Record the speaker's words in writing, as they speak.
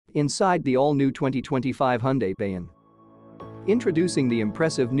Inside the all-new 2025 Hyundai Bayon. Introducing the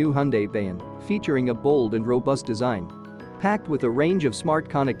impressive new Hyundai Bayon, featuring a bold and robust design. Packed with a range of smart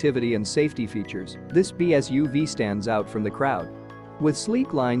connectivity and safety features, this BSUV stands out from the crowd. With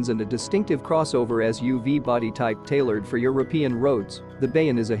sleek lines and a distinctive crossover SUV body type tailored for European roads, the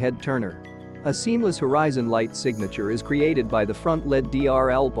Bayon is a head-turner. A seamless horizon light signature is created by the front LED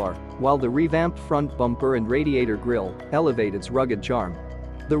DRL bar, while the revamped front bumper and radiator grille elevate its rugged charm.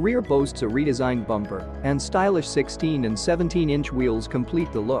 The rear boasts a redesigned bumper, and stylish 16 and 17-inch wheels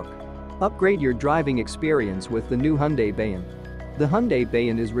complete the look. Upgrade your driving experience with the new Hyundai Bayon. The Hyundai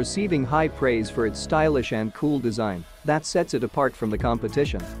Bayon is receiving high praise for its stylish and cool design that sets it apart from the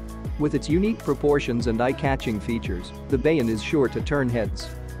competition. With its unique proportions and eye-catching features, the Bayon is sure to turn heads.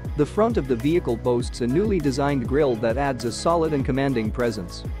 The front of the vehicle boasts a newly designed grille that adds a solid and commanding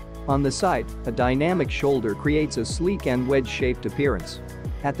presence. On the side, a dynamic shoulder creates a sleek and wedge-shaped appearance.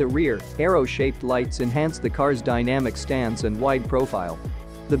 At the rear, arrow-shaped lights enhance the car's dynamic stance and wide profile.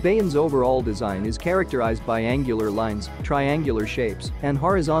 The Bayon's overall design is characterized by angular lines, triangular shapes, and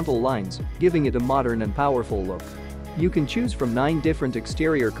horizontal lines, giving it a modern and powerful look. You can choose from 9 different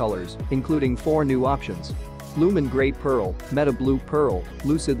exterior colors, including 4 new options: Lumen Gray Pearl, Meta Blue Pearl,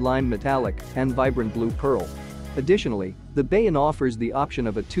 Lucid Lime Metallic, and Vibrant Blue Pearl. Additionally, the Bayon offers the option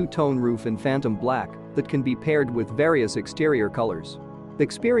of a 2-tone roof in Phantom Black that can be paired with various exterior colors.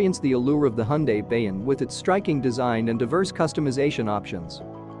 Experience the allure of the Hyundai Bayon with its striking design and diverse customization options.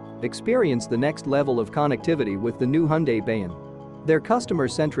 Experience the next level of connectivity with the new Hyundai Bayon. Their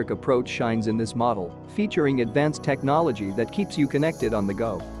customer-centric approach shines in this model, featuring advanced technology that keeps you connected on the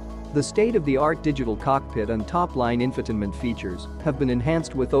go. The state-of-the-art digital cockpit and top-line infotainment features have been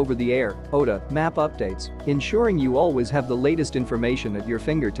enhanced with over-the-air (OTA) map updates, ensuring you always have the latest information at your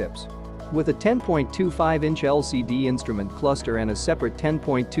fingertips. With a 10.25-inch LCD instrument cluster and a separate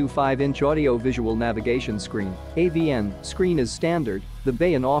 10.25-inch audio-visual navigation screen (AVN) screen as standard, the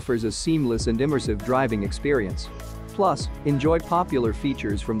Bayon offers a seamless and immersive driving experience. Plus, enjoy popular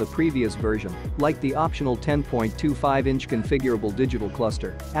features from the previous version, like the optional 10.25-inch configurable digital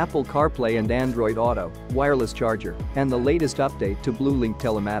cluster, Apple CarPlay and Android Auto, wireless charger, and the latest update to BlueLink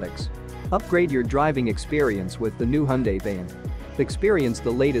telematics. Upgrade your driving experience with the new Hyundai Bayon. Experience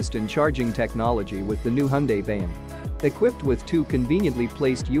the latest in charging technology with the new Hyundai Bayon. Equipped with 2 conveniently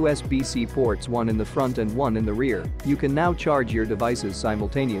placed USB-C ports, one in the front and one in the rear, you can now charge your devices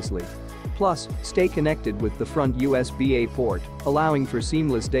simultaneously. Plus, stay connected with the front USB-A port, allowing for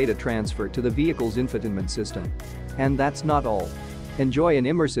seamless data transfer to the vehicle's infotainment system. And that's not all. Enjoy an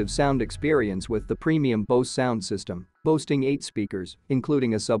immersive sound experience with the premium Bose sound system, boasting 8 speakers,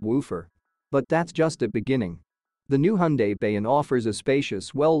 including a subwoofer. But that's just the beginning. The new Hyundai Bayon offers a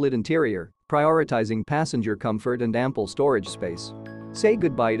spacious, well-lit interior, prioritizing passenger comfort and ample storage space. Say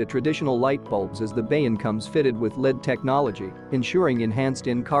goodbye to traditional light bulbs as the Bayon comes fitted with LED technology, ensuring enhanced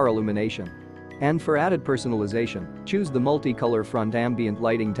in-car illumination. And for added personalization, choose the multicolor front ambient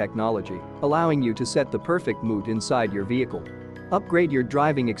lighting technology, allowing you to set the perfect mood inside your vehicle. Upgrade your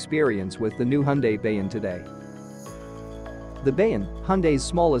driving experience with the new Hyundai Bayon today. The Bayon, Hyundai's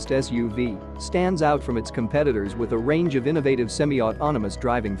smallest SUV, stands out from its competitors with a range of innovative semi-autonomous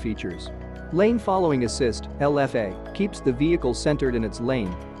driving features. Lane Following Assist (LFA) keeps the vehicle centered in its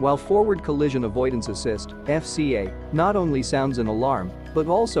lane, while Forward Collision Avoidance Assist (FCA) not only sounds an alarm but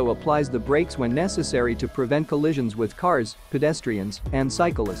also applies the brakes when necessary to prevent collisions with cars, pedestrians, and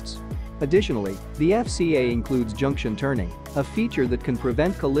cyclists. Additionally, the FCA includes junction turning, a feature that can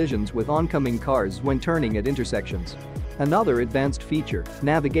prevent collisions with oncoming cars when turning at intersections. Another advanced feature,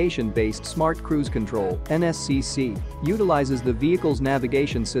 Navigation-Based Smart Cruise Control (NSCC), utilizes the vehicle's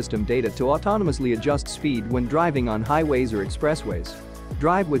navigation system data to autonomously adjust speed when driving on highways or expressways.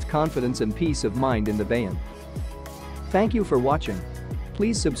 Drive with confidence and peace of mind in the Bayon. Thank you for watching.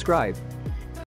 Please subscribe,